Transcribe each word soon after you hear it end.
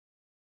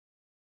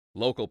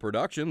Local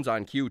productions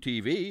on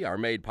QTV are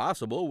made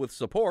possible with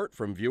support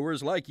from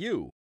viewers like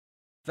you.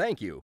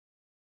 Thank you.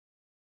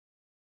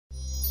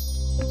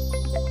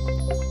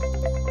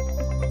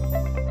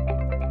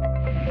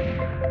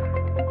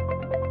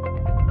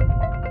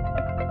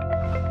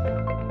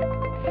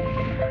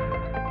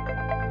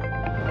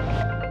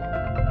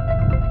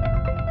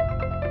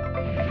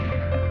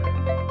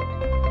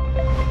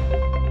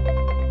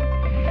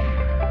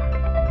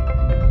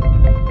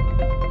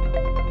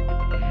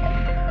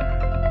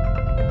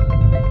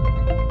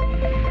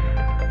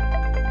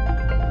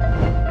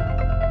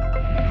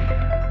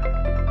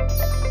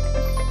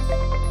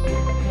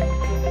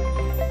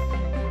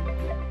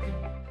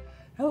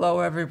 Hello,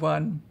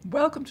 everyone.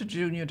 Welcome to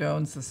Junia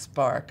Doan's The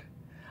Spark.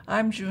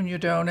 I'm Junia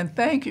Doan, and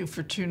thank you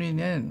for tuning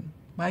in.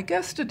 My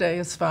guest today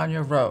is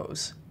Faanya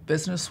Roses,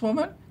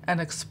 businesswoman and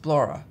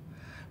explorer.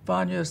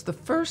 Faanya is the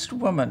first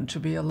woman to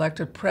be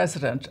elected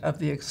president of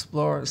the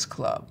Explorers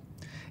Club.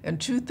 In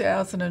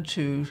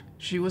 2002,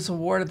 she was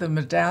awarded the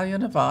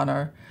Medallion of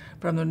Honor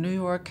from the New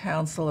York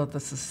Council of the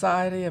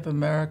Society of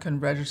American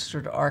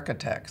Registered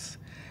Architects,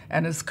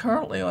 and is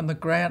currently on the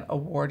Grant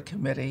Award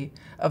Committee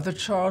of the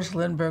Charles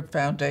Lindbergh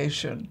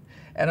Foundation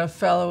and a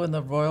fellow in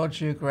the Royal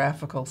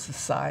Geographical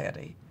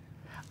Society.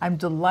 I'm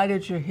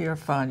delighted you're here,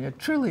 Faanya,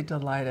 truly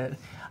delighted.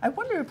 I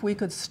wonder if we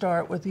could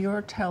start with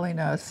your telling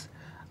us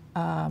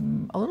a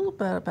little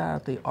bit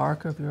about the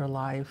arc of your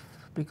life,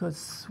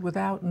 because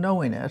without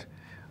knowing it,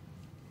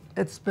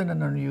 it's been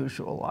an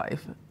unusual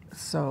life.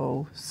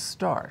 So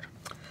start.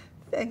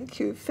 Thank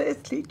you.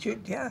 Firstly,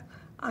 Junia,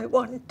 I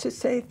want to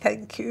say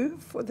thank you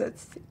for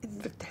this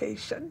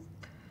invitation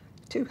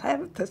to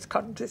have this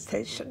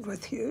conversation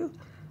with you.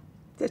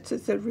 This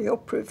is a real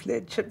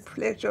privilege and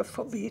pleasure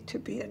for me to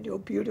be in your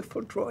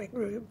beautiful drawing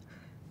room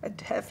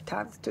and have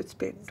time to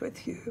spend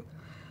with you.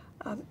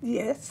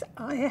 Yes,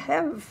 I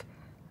have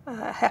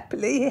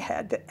happily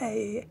had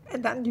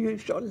an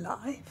unusual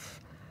life.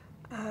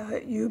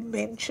 You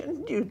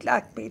mentioned you'd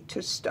like me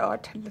to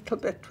start a little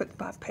bit with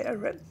my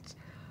parents.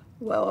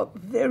 Well,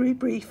 very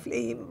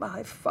briefly,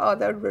 my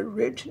father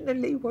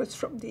originally was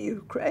from the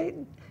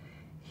Ukraine.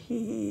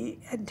 He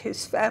and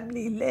his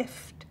family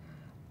left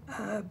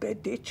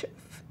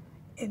Berdichev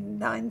in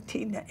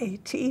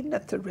 1918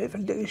 at the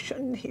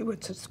revolution. He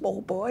was a small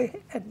boy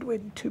and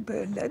went to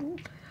Berlin.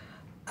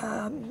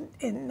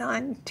 In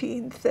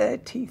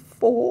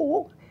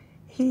 1934,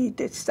 he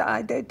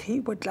decided he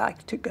would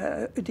like to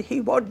go.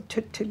 He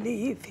wanted to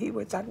leave. He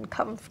was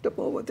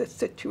uncomfortable with the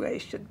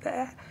situation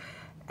there.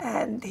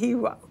 And he,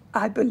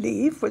 I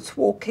believe, was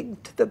walking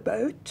to the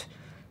boat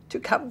to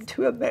come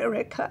to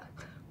America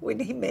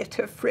when he met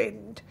a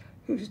friend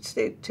who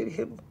said to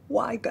him,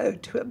 "Why go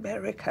to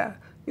America?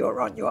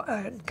 You're on your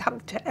own.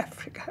 Come to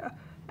Africa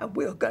and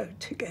we'll go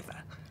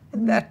together."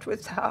 And that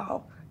was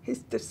how his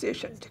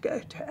decision to go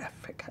to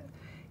Africa.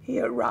 He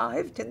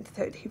arrived in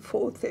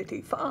 34,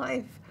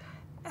 35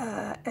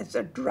 as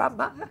a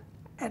drummer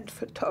and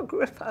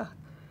photographer.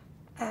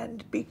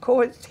 And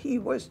because he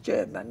was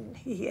German,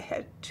 he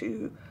had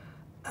to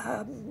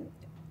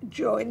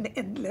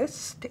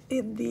enlist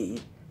in the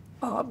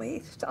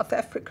army, South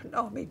African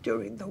army,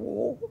 during the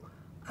war.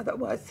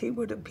 Otherwise, he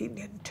would have been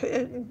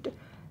interned.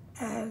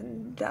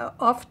 And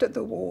after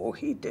the war,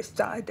 he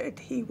decided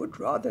he would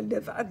rather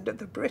live under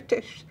the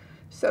British.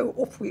 So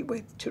off we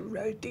went to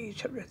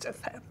Rhodesia as a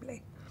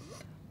family.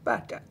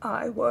 But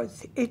I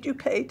was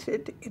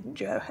educated in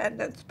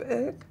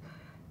Johannesburg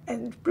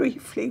and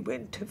briefly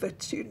went to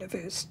Wits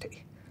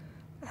University.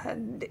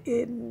 And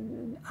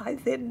I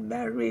then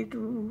married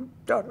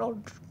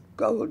Donald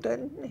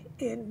Golden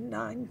in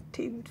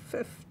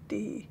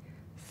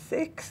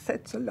 1956.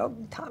 That's a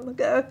long time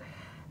ago.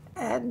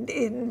 And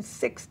in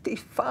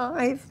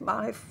 65,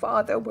 my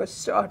father was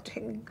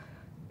starting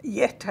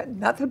yet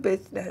another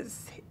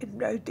business in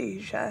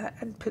Rhodesia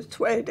and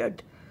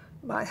persuaded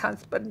my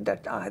husband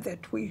and I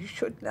that we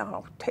should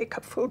now take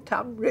a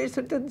full-time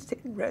residence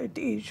in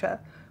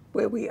Rhodesia,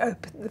 where we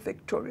opened the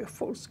Victoria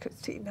Falls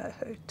Casino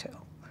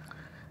Hotel.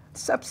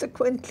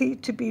 Subsequently,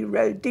 to be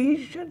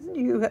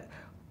Rhodesian,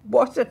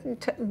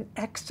 wasn't an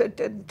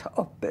accident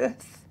of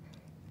birth,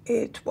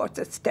 it was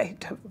a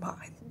state of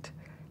mind.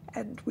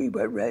 And we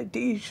were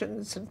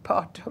Rhodesians and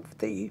part of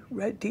the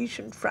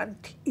Rhodesian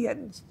Front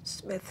Ian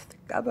Smith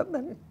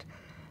government.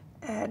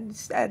 And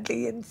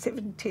sadly, in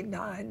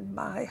 1979,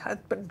 my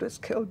husband was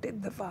killed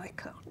in the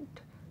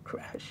Viscount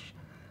crash.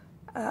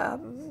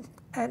 And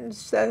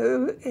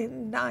so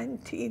in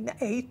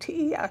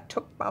 1980, I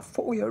took my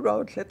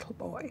 4-year-old little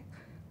boy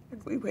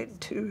and we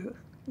went to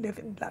live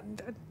in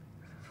London.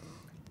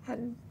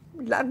 And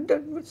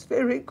London was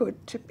very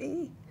good to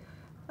me.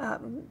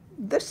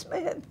 This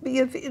may be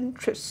of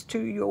interest to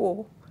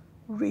your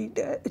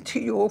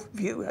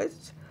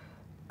viewers,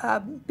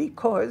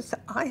 because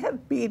I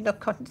have been a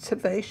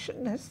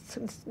conservationist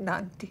since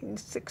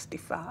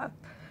 1965.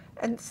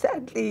 And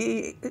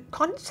sadly,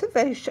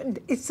 conservation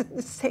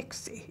isn't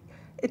sexy.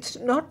 It's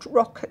not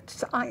rocket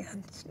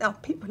science. Now,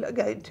 people are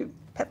going to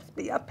perhaps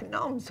be up in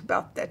arms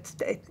about that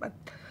statement.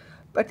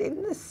 But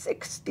in the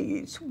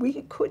 60s,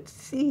 we could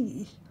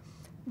see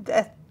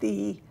that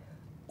the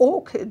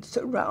orchids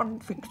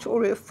around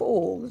Victoria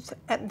Falls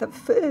and the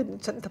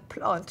ferns and the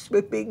plants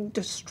were being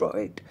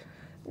destroyed.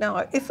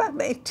 Now, if I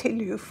may tell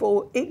you,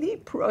 for any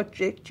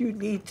project you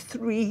need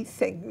three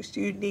things.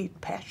 You need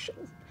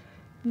passion,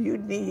 you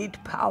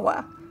need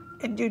power,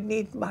 and you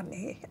need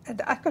money.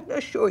 And I can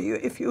assure you,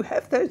 if you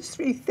have those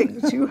three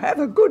things, you have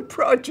a good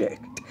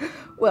project.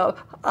 Well,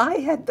 I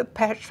had the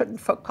passion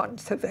for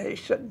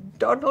conservation.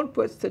 Donald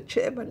was the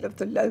chairman of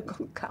the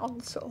local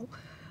council.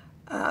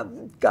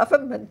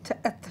 Government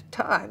at the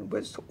time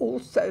was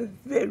also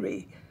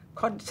very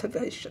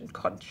conservation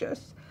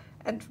conscious,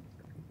 and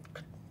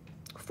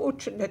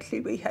fortunately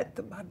we had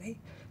the money.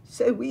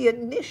 So we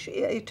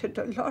initiated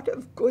a lot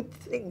of good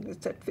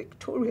things at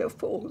Victoria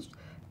Falls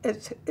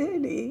as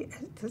early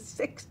as the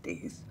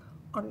 60s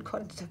on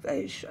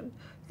conservation.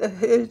 The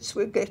herds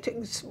were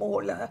getting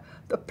smaller,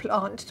 the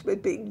plants were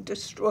being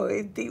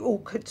destroyed, the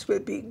orchids were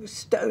being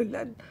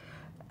stolen.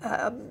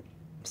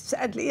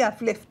 Sadly,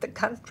 I've left the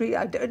country.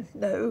 I don't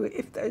know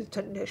if those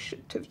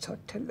initiatives are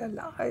still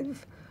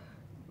alive,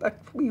 but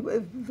we were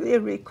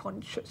very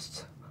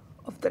conscious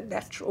of the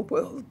natural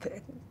world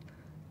then.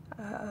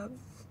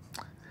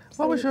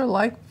 What was your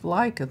life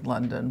like in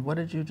London? What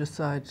did you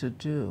decide to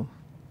do?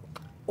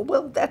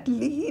 Well, that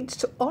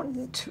leads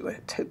on to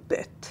it a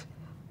bit.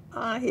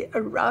 I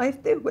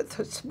arrived there with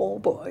a small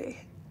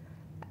boy,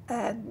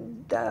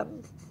 and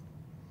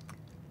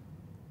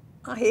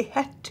I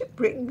had to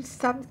bring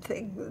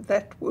something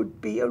that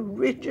would be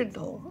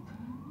original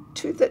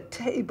to the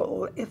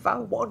table if I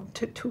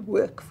wanted to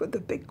work for the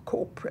big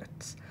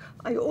corporates.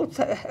 I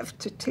also have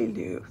to tell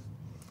you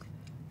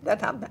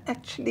that I'm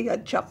actually a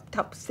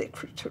jumped-up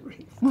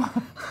secretary.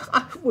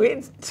 I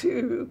went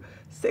to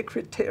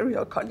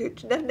Secretarial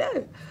College.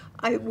 No,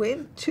 I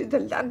went to the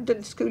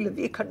London School of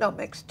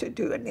Economics to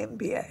do an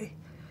MBA.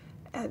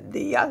 And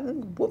the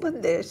young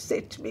woman there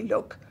said to me,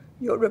 look,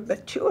 you're a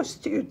mature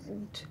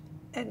student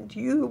and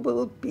you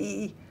will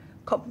be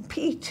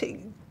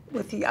competing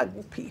with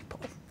young people.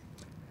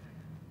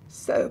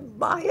 So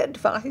my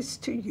advice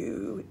to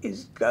you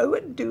is go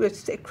and do a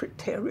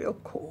secretarial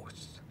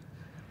course.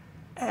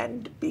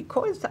 And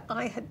because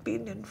I had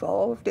been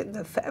involved in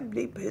the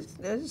family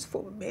business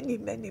for many,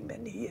 many,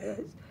 many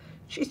years,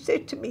 she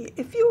said to me,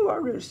 if you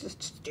are as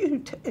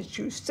astute as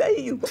you say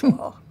you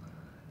are,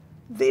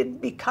 then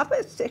become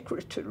a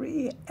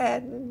secretary,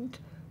 and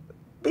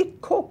big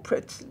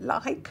corporates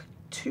like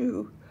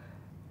to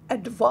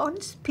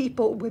advance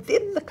people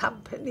within the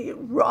company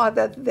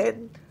rather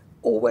than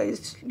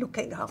always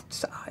looking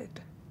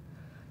outside.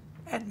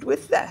 And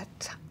with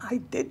that, I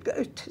did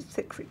go to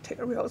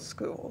secretarial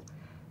school.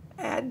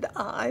 And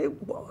I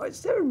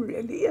was a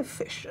really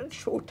efficient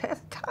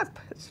shorthand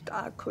typist.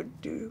 I could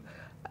do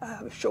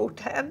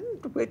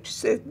shorthand, which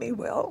served me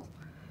well,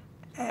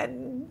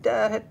 and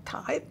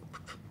type,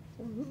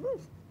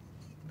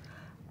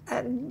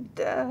 and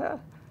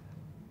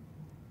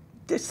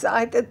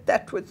decided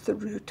that was the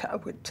route I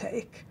would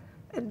take.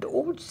 And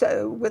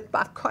also with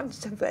my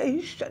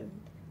conservation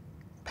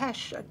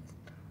passion,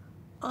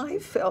 I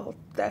felt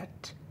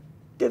that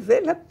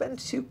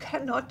developments, you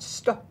cannot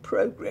stop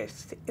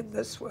progress in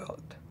this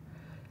world.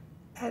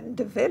 And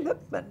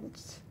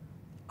developments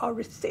are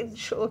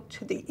essential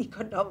to the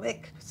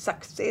economic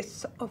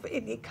success of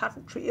any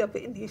country, of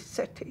any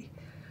city.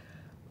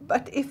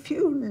 But if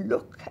you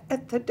look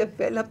at the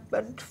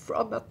development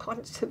from a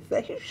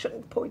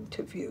conservation point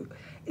of view,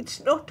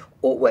 it's not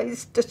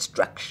always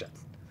destruction.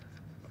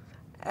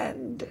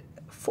 And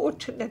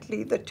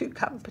fortunately, the two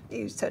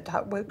companies that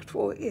I worked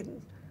for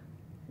in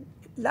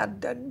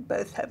London,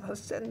 both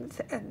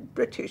Hamilton's and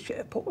British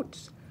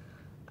airports,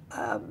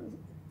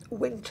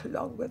 went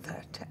along with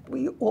that.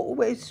 We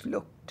always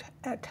looked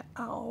at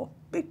our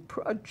big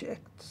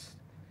projects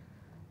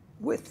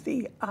with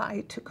the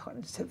eye to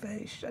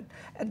conservation.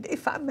 And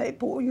if I may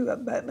bore you a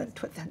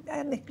moment with an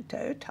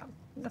anecdote, I'm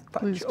not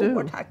quite Please sure do.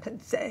 what I can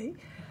say.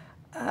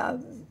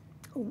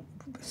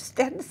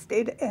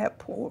 Stansted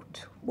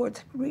Airport was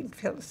a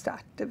greenfield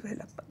site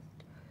development.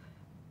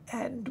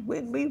 And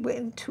when we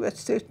went to a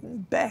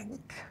certain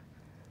bank,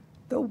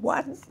 the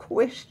one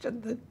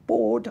question the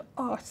board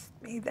asked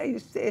me, they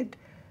said,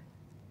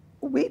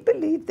 we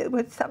believe there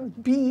were some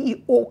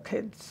bee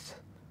orchids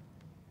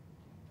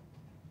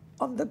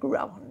on the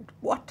ground.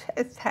 What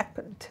has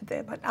happened to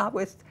them? And I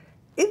was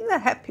in the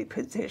happy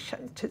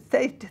position to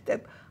say to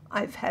them,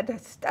 I've had a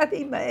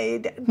study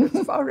made, and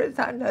as far as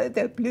I know,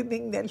 they're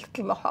blooming their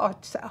little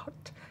hearts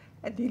out.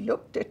 And he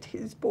looked at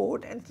his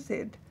board and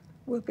said,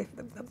 we'll give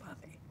them the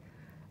money.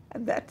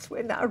 And that's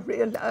when I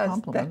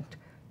realized that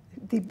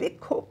the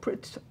big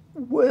corporates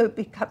were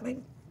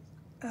becoming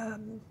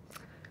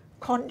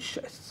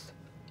conscious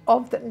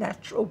of the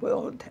natural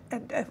world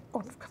and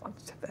of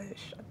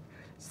conservation.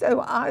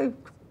 So I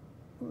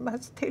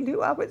must tell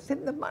you, I was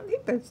in the money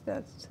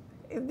business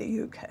in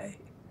the UK.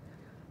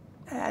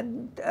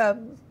 And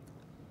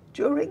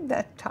during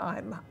that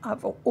time,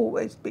 I've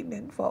always been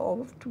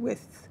involved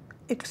with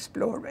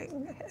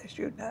exploring, as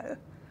you know.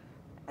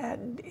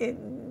 And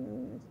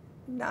in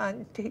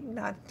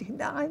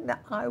 1999,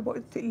 I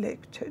was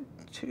elected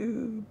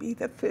to be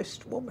the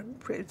first woman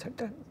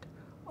president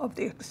of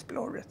the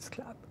Explorers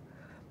Club.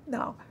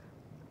 Now,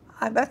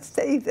 I must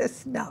say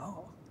this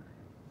now.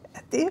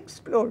 At the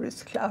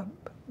Explorers Club,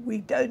 we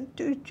don't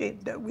do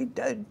gender, we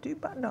don't do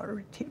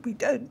minority, we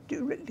don't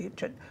do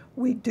religion.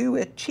 We do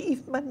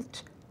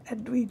achievement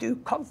and we do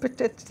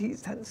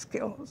competencies and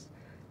skills.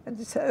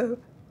 And so,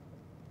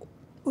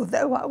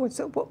 although I was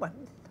a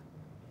woman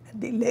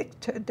and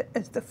elected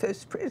as the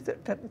first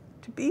president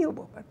to be a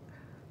woman,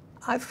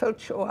 I felt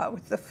sure I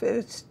was the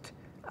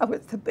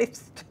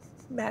best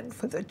man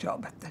for the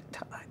job at the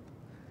time.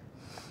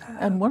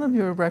 And one of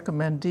your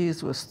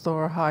recommendees was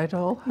Thor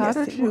Heidel. How Yes,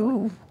 did he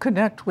you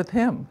connect with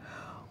him?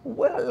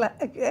 Well,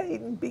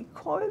 again,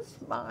 because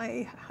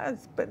my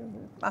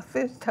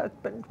first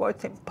husband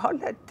was in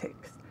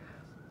politics,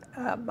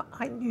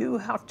 I knew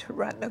how to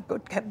run a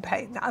good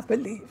campaign, I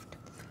believed.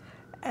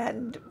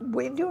 And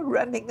when you're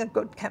running a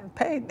good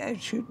campaign,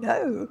 as you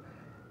know,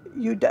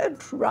 you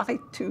don't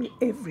write to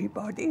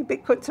everybody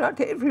because not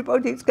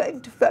everybody's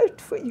going to vote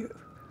for you.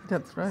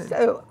 That's right.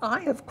 So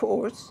I, of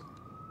course,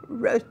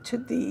 wrote to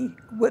the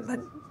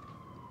women,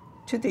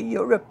 to the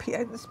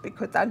Europeans,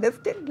 because I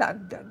lived in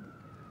London.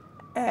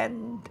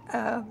 And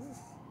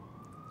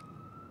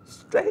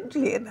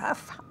strangely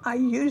enough, I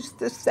used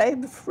the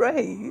same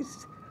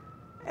phrase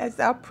as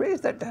our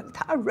president.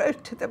 I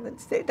wrote to them and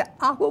said,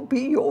 I will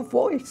be your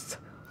voice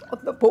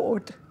on the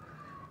board.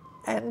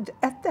 And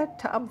at that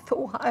time,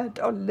 Thor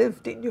Heyerdahl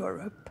lived in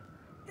Europe,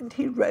 and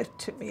he wrote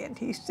to me and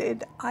he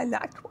said, I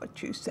like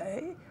what you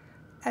say,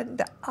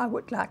 and I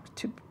would like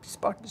to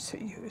sponsor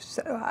you.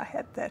 So I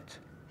had that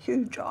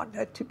huge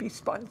honor to be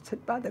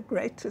sponsored by the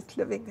greatest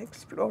living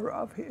explorer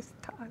of his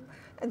time,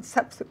 and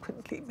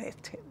subsequently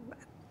met him.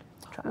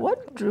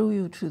 What drew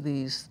you to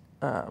these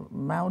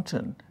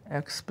mountain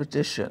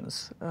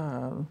expeditions?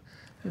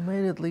 You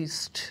made at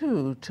least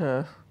 2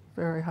 to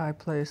very high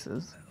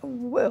places.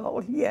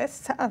 Well,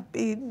 yes, I've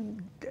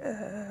been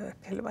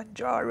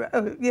Kilimanjaro.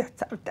 Oh, yes,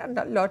 I've done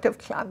a lot of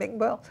climbing.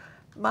 Well,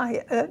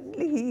 my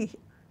only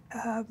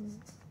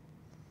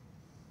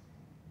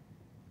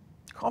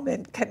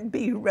comment can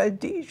be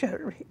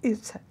Rhodesia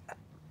is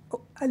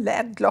a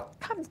landlocked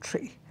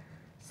country.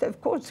 So,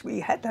 of course, we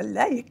had a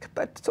lake,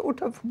 but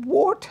sort of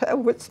water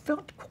was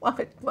not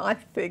quite my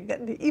thing.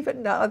 And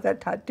even now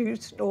that I do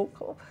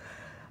snorkel,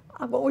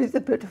 I'm always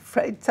a bit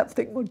afraid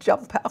something will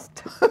jump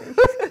out at me.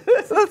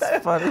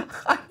 That's funny.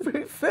 I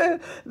prefer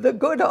the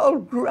good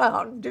old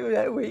ground, you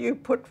know, where you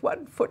put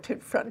one foot in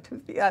front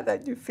of the other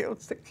and you feel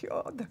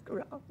secure on the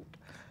ground.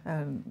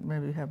 And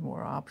maybe have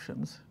more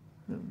options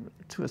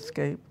to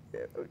escape.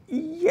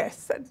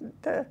 Yes, and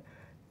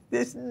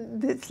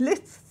there's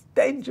less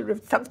danger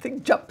of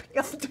something jumping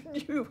out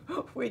at you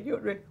when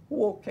you're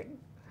walking.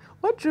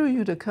 What drew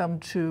you to come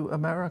to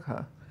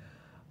America?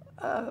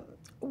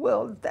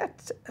 Well,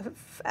 that's a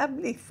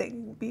family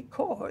thing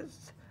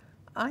because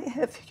I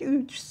have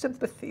huge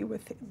sympathy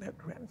with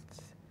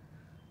immigrants.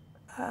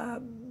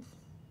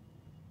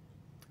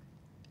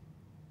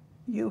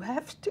 You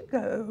have to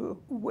go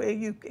where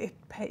you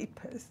get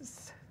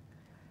papers.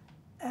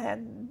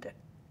 And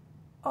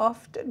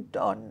after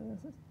Doan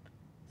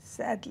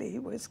sadly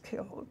was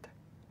killed,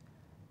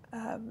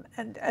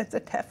 and as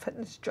it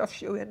happens,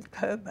 Joshua in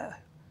coma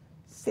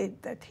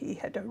said that he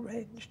had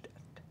arranged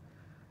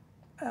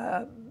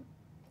it.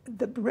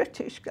 The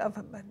British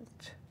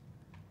government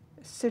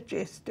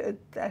suggested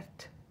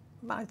that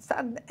my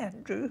son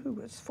Andrew, who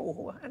was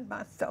 4, and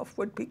myself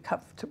would be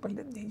comfortable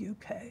in the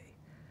UK.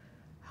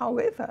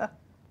 However,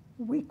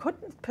 we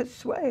couldn't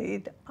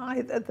persuade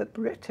either the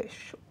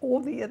British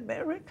or the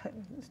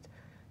Americans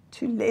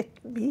to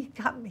let me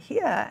come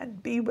here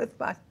and be with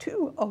my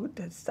 2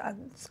 older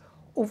sons,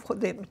 or for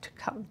them to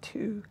come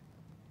to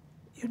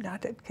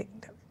United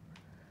Kingdom.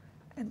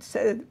 And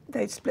so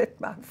they split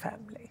my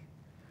family.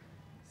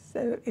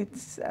 So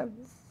it's,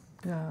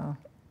 Yeah.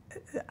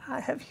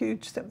 I have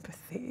huge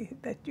sympathy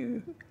that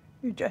you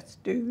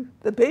just do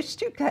the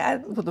best you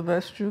can. For the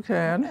best you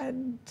can.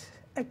 And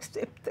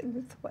accept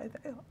things the way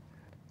they are.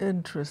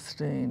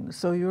 Interesting.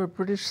 So you're a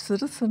British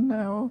citizen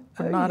now,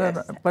 Oh, not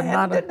yes,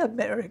 not an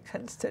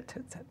American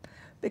citizen,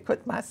 because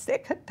my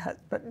second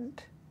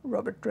husband,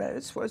 Robert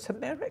Rose, was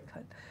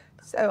American.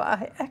 So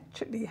I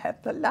actually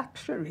have the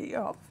luxury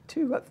of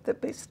 2 of the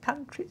best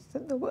countries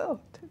in the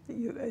world, the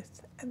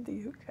US and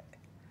the UK.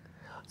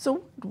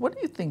 So what do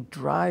you think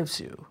drives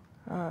you?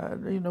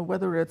 You know,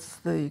 whether it's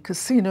the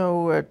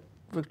casino at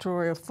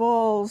Victoria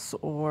Falls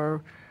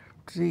or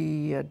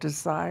the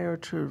desire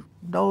to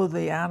know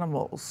the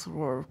animals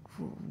or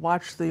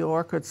watch the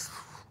orchids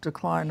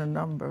decline in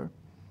number?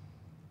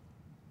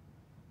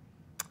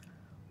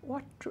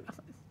 What drives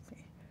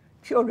me?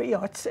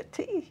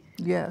 Curiosity.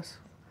 Yes.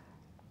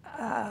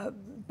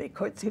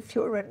 Because if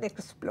you're an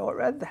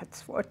explorer,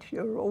 that's what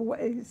you're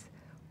always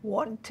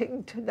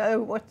wanting to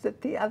know, what's at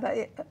the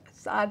other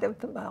side of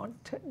the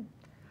mountain.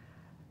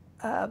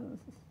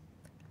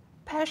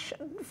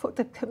 Passion for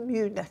the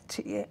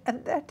community,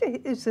 and that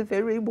is a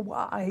very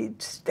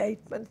wide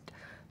statement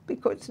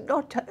because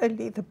not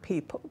only the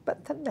people,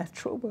 but the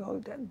natural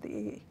world and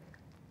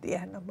the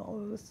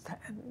animals,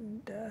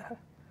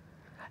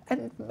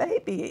 and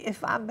maybe,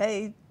 if I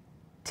may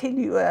tell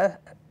you a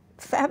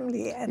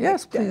family anecdote.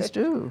 Yes, please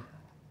do.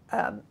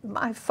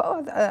 My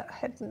father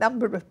had a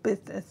number of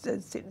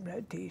businesses in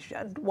Rhodesia,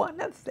 and one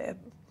of them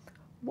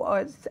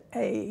was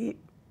a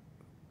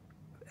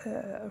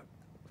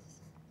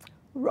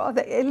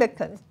rather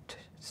elegant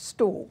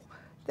store.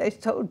 They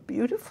sold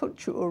beautiful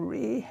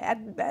jewelry,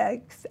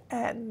 handbags,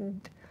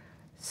 and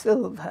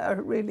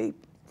silver, really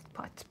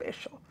quite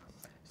special.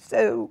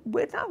 So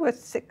when I was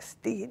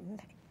 16,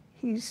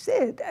 he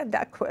said, and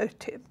I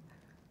quote him,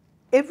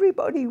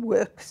 "Everybody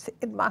works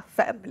in my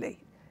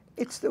family.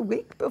 It's the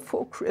week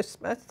before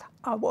Christmas.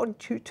 I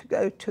want you to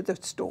go to the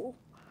store."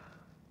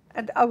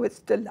 And I was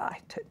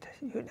delighted.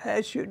 You know,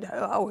 as you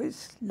know, I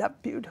always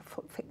love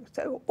beautiful things.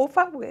 So off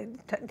I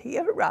went, and he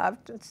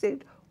arrived and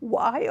said,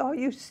 "Why are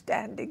you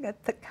standing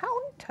at the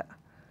counter?"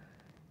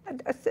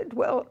 And I said,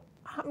 "Well,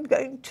 I'm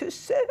going to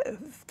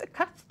serve the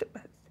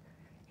customers."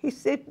 He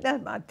said, "No,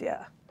 my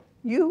dear,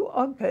 you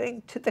are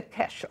going to the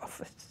cash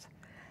office."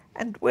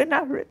 And when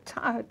I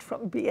retired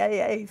from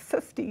BAA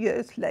 50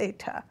 years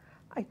later,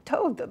 I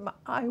told them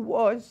I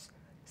was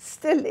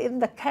still in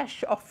the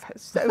cash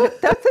office. So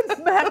it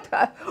doesn't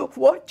matter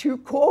what you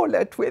call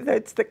it, whether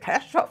it's the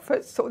cash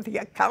office or the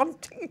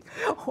accounting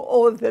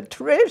or the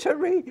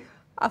treasury.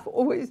 I've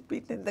always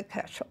been in the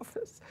cash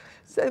office.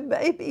 So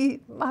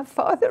maybe my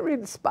father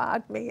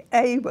inspired me,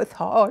 A, with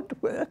hard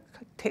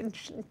work,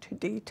 attention to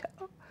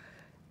detail,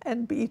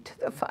 and B, to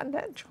the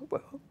financial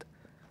world.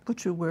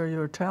 Put you where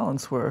your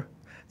talents were.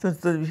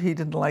 He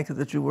didn't like it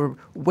that you were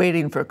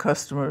waiting for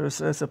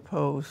customers as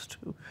opposed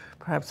to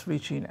perhaps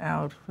reaching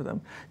out for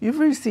them. You've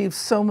received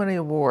so many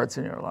awards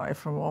in your life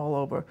from all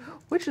over.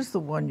 Which is the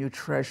one you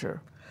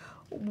treasure?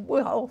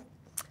 Well,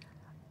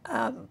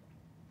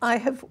 I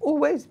have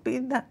always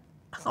been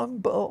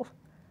humble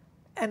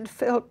and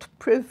felt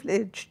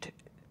privileged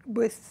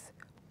with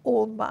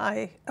all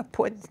my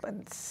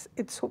appointments.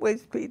 It's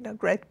always been a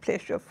great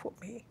pleasure for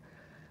me.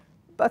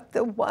 But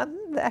the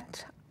one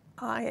that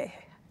I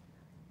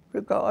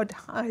regard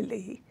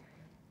highly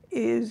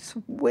is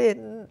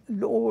when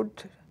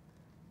Lord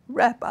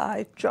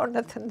Rabbi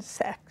Jonathan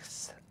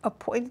Sachs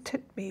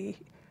appointed me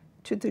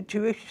to the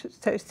Jewish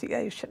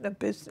Association of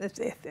Business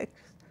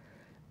Ethics,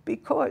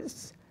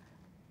 because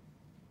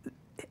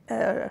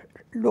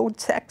Lord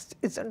Sachs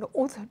is an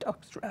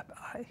Orthodox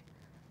rabbi,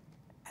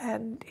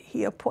 and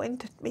he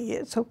appointed me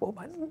as a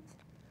woman,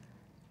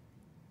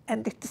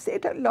 and it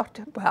said a lot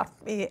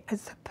about me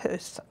as a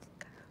person.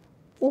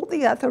 All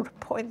the other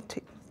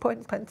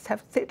appointments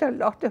have said a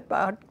lot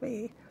about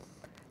me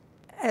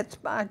as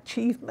my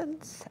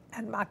achievements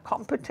and my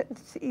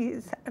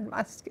competencies and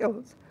my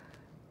skills.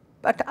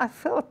 But I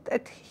felt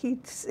that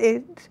he'd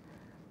said,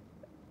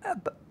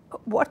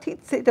 what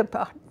he'd said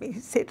about me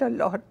said a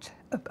lot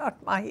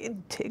about my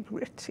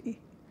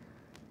integrity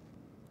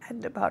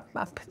and about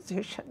my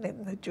position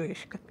in the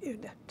Jewish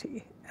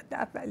community, and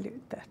I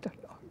valued that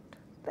a lot.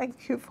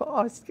 Thank you for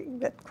asking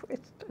that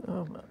question.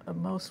 Oh,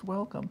 most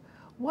welcome.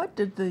 What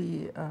did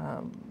the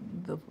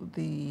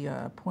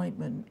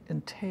appointment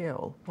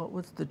entail? What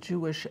was the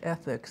Jewish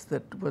ethics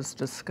that was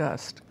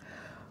discussed?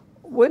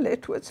 Well,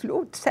 it was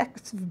Lord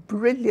Sachs'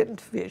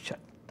 brilliant vision.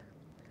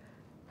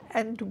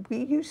 And we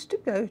used to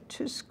go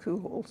to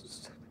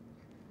schools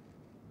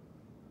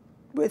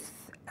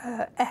with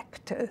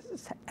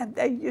actors, and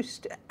they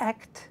used to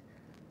act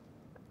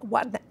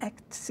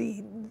one-act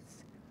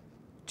scenes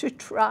to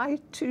try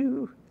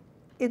to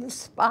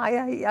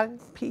inspire young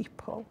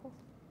people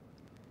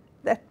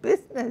that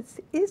business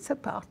is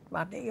about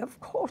money. Of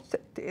course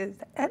it is,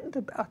 and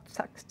about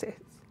success.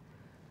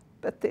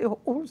 But there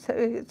also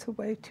is a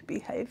way to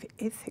behave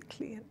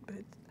ethically in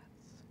business.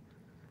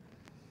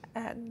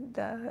 And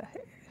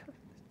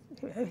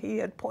you know, he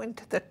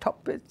appointed the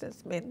top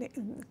businessmen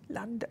in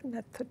London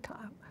at the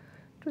time.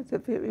 It was a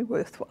very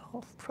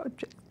worthwhile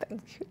project,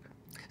 thank you.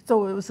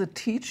 So it was a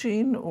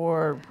teaching,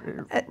 or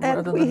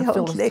and we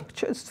held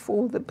lectures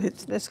for the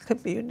business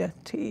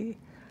community.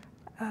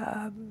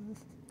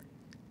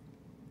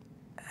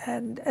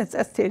 And as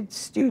I said,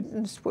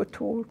 students were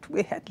taught.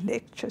 We had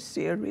lecture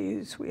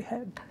series. We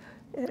had.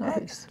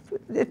 Nice.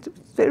 It's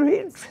very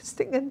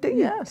interesting indeed.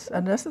 Yes,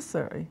 and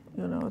necessary.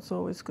 You know, it's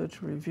always good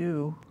to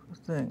review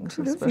things,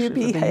 to especially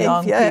review for the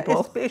young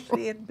people.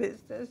 Especially in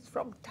business.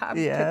 From time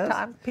to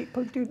time,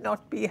 people do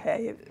not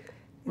behave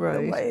in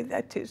the way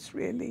that is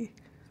really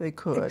they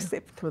could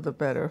acceptable. For the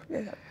better.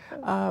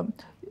 Yeah.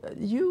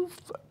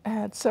 You've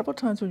had several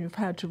times when you've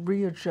had to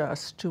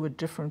readjust to a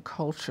different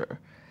culture.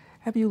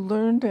 Have you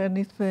learned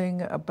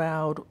anything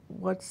about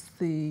what's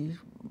the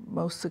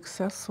most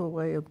successful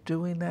way of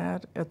doing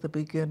that at the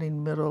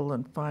beginning, middle,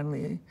 and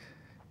finally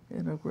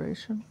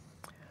integration?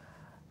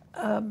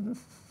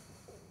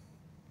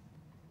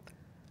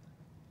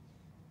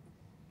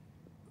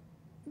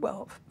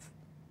 Well,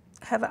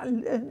 have I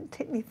learned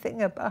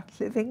anything about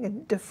living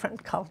in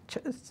different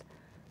cultures?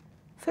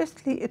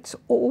 Firstly, it's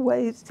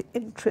always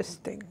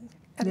interesting,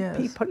 and yes.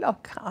 people are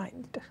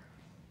kind.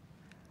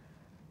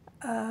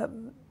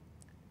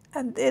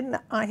 And then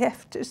I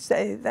have to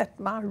say that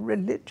my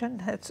religion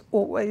has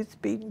always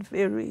been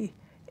very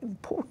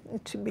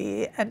important to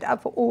me, and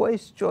I've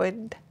always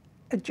joined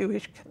a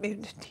Jewish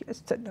community, a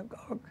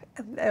synagogue,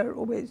 and they're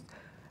always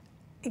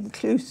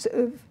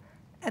inclusive,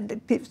 and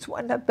it gives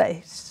one a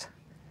base.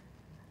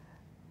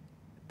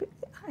 But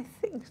I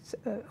think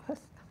so. I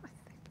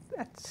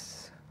think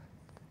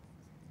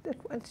that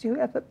once you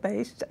have a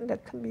base and a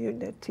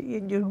community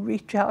and you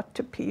reach out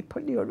to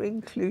people, you're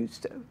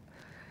inclusive.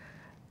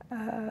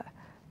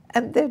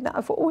 And then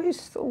I've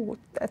always thought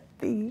that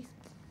the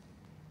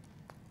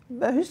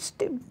most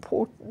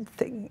important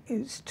thing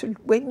is to,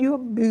 when you're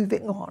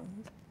moving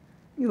on,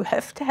 you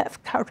have to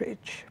have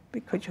courage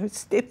because you're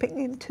stepping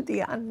into the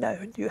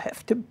unknown. You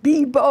have to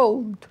be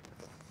bold.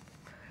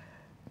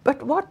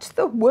 But what's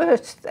the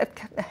worst that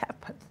can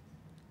happen?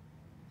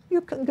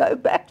 You can go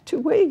back to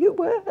where you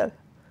were,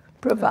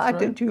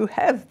 provided you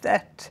have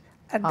that.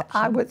 And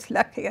option. I was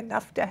lucky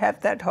enough to have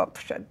that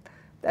option,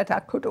 that I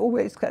could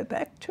always go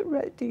back to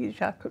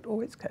Rhodesia, I could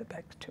always go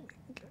back to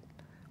England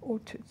or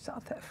to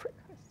South Africa.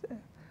 So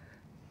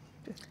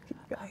just keep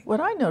going.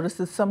 What I notice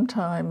is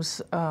sometimes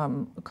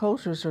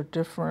cultures are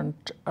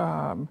different,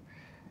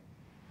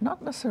 not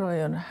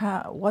necessarily on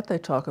what they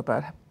talk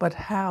about, but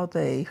how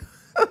they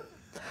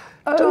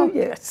Oh,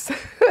 yes.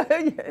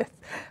 Yes.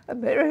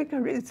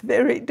 America is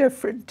very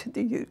different to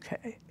the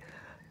UK.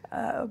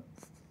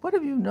 What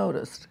have you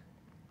noticed?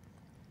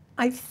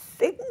 I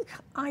think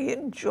I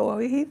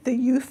enjoy the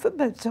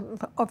euphemism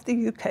of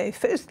the UK.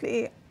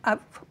 Firstly,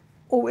 I've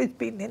always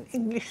been in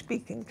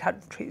English-speaking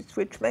countries,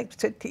 which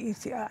makes it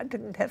easier. I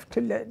didn't have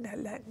to learn their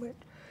language.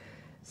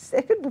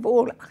 Second of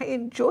all, I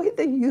enjoy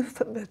the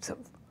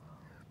euphemism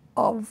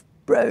of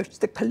both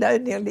the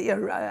colonial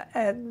era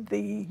and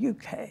the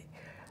UK.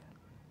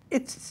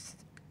 It's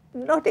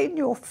not in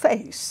your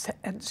face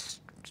and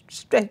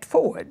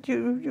straightforward.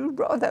 You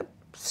rather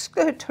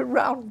skirt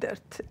around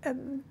it,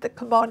 and the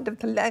command of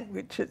the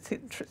language is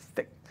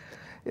interesting.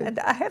 Yeah. And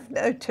I have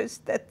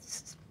noticed that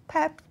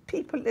perhaps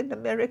people in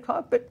America are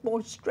a bit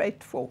more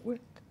straightforward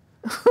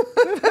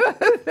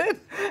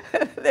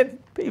than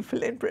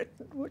people in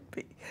Britain would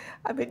be.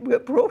 I mean, we're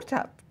brought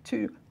up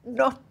to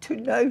not to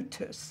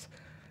notice,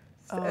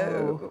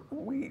 so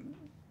we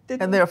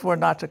didn't. And therefore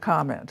not to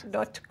comment.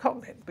 Not to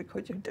comment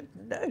because you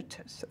didn't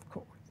notice, of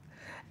course.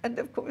 And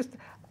of course,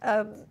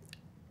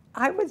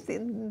 I was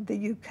in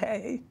the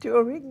UK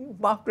during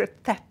Margaret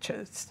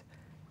Thatcher's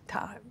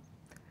time,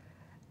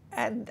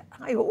 and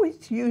I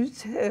always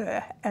use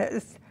her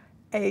as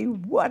a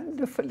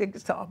wonderful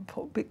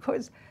example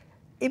because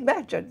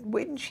imagine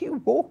when she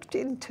walked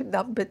into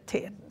number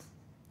 10,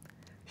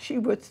 she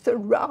was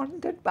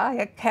surrounded by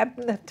a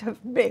cabinet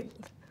of men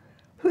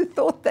who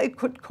thought they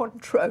could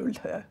control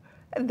her,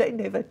 and they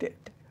never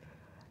did.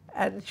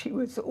 And she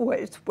was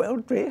always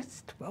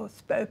well-dressed,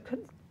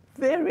 well-spoken,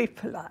 very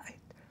polite.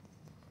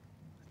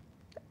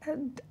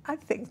 And I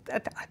think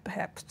that I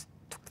perhaps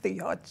took the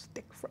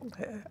yardstick from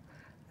her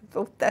and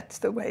thought that's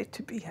the way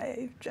to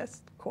behave,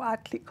 just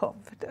quietly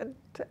confident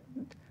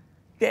and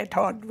get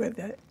on with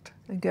it.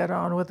 And get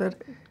on with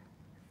it.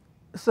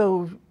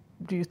 So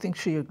do you think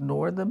she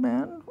ignored the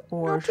men?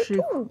 Or Not at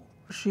all.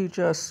 She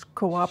just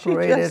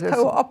cooperated? She just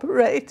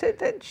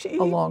cooperated and she...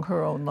 Along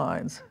her own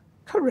lines.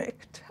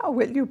 Correct. How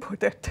will you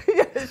put it?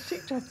 Yes, she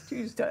just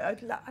used her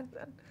own lines.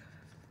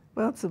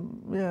 Well,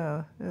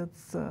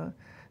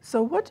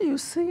 so what do you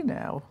see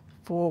now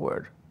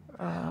forward?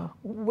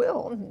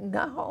 Well,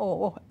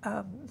 now,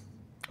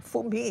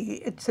 for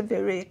me, it's a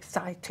very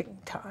exciting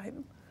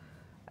time.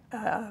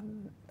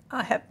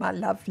 I have my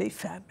lovely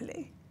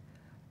family,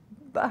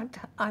 but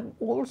I'm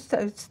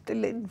also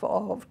still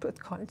involved with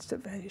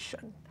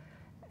conservation.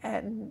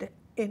 And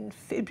in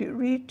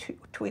February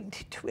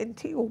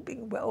 2020, all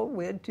being well,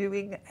 we're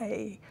doing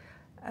a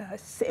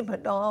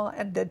seminar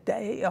and a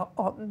day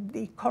on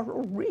the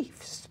coral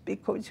reefs,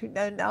 because you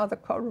know now the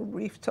coral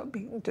reefs are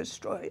being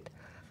destroyed.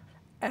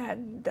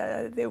 And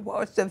there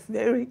was a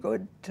very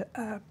good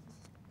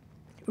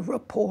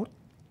report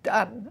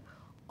done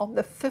on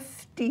the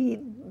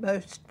 15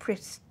 most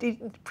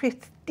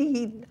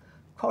pristine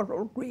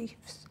coral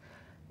reefs.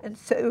 And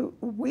so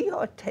we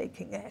are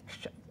taking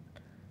action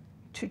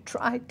to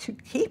try to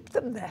keep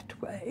them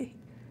that way,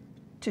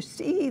 to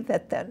see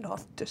that they're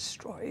not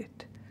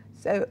destroyed.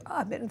 So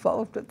I'm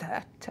involved with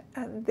that.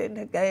 And then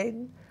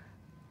again,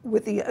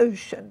 with the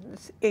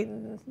oceans,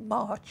 in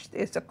March,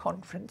 there's a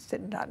conference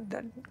in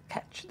London,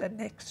 Catch the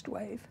Next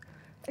Wave.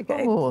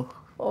 Again,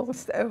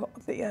 also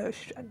of the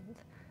ocean.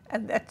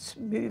 And that's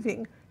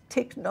moving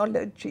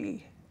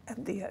technology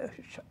and the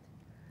ocean.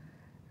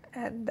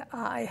 And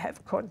I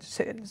have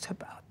concerns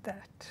about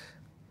that.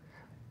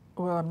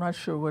 Well, I'm not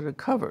sure what it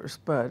covers,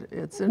 but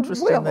it's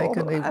interesting they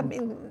can even... I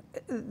mean,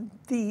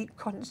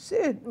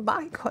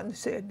 my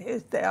concern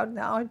is they are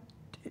now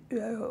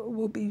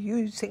will be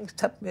using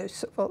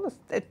submersibles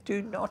that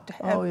do not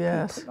have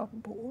people on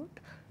board.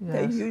 Yes.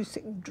 They're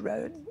using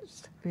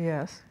drones.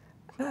 Yes.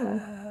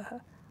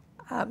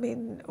 I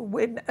mean,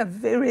 when a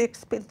very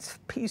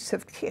expensive piece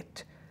of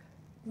kit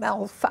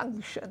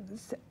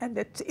malfunctions and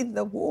it's in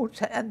the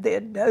water and there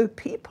are no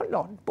people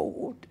on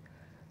board,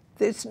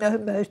 there's no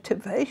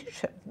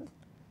motivation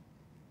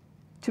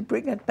to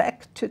bring it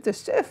back to the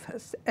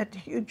surface at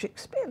huge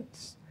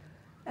expense.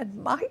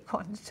 And my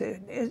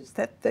concern is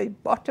that the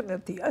bottom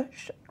of the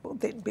ocean will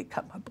then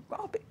become a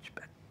garbage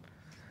bin.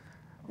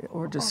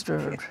 Or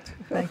disturbed.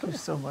 Thank you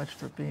so much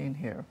for being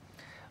here.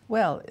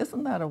 Well,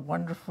 isn't that a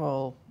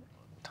wonderful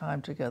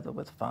time together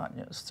with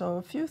Faanya? So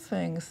a few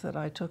things that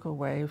I took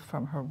away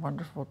from her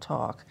wonderful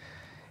talk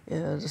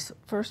is,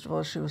 first of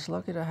all, she was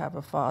lucky to have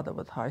a father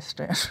with high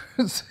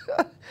standards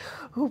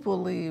who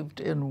believed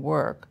in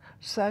work.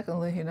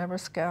 Secondly, he never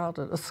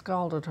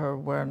scalded her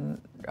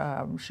when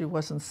she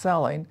wasn't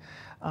selling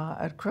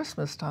at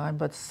Christmas time,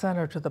 but sent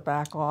her to the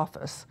back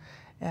office.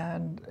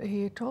 And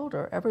he told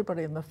her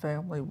everybody in the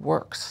family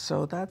works,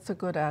 so that's a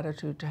good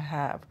attitude to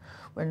have.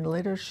 When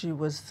later she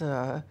was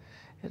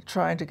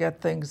trying to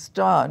get things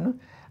done,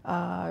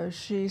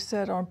 she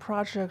said on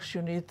projects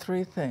you need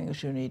three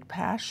things. You need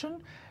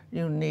passion,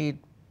 you need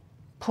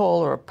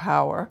pull or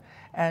power,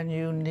 and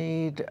you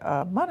need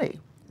money.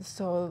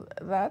 So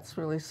that's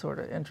really sort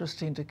of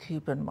interesting to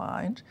keep in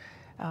mind.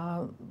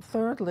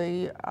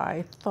 Thirdly,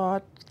 I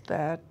thought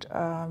that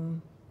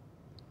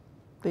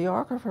the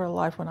arc of her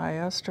life, when I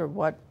asked her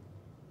what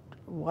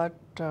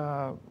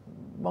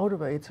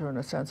motivates her in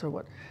a sense, or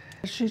what,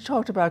 she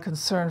talked about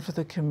concern for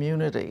the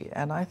community,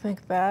 and I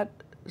think that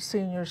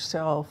seeing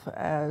yourself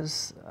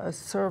as a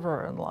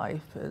server in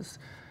life is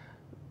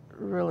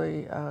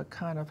really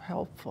kind of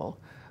helpful.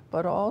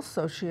 But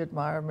also she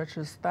admired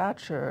Mrs.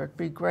 Thatcher,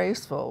 be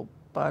graceful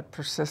but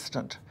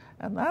persistent.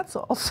 And that's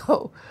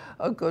also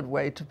a good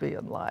way to be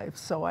in life.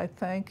 So I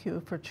thank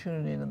you for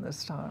tuning in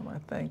this time. I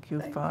thank you,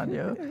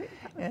 Faanya.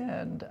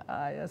 And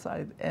as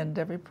I end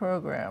every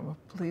program,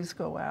 please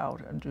go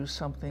out and do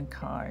something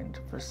kind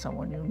for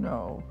someone you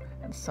know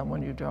and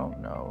someone you don't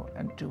know,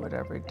 and do it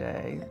every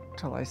day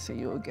till I see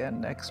you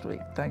again next week.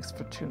 Thanks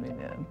for tuning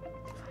in.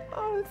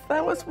 Oh,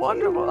 that was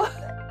wonderful.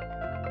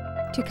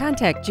 To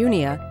contact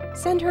Junia,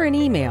 send her an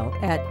email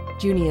at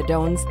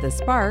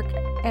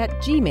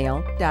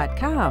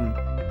juniadonsthespark@gmail.com.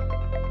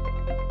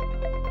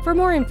 For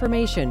more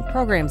information,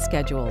 program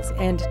schedules,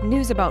 and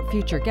news about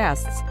future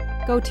guests,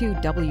 go to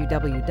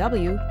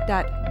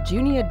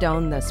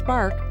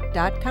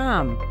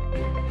www.juniadonsthespark.com.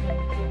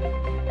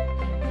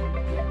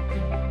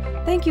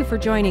 Thank you for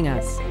joining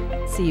us.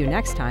 See you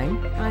next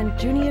time on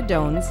Junia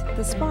Doan's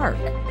The Spark.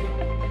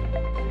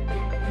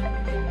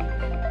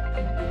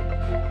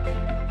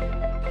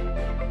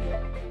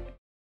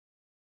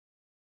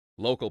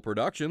 Local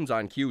productions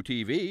on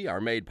QTV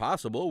are made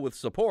possible with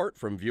support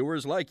from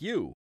viewers like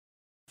you.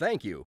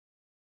 Thank you.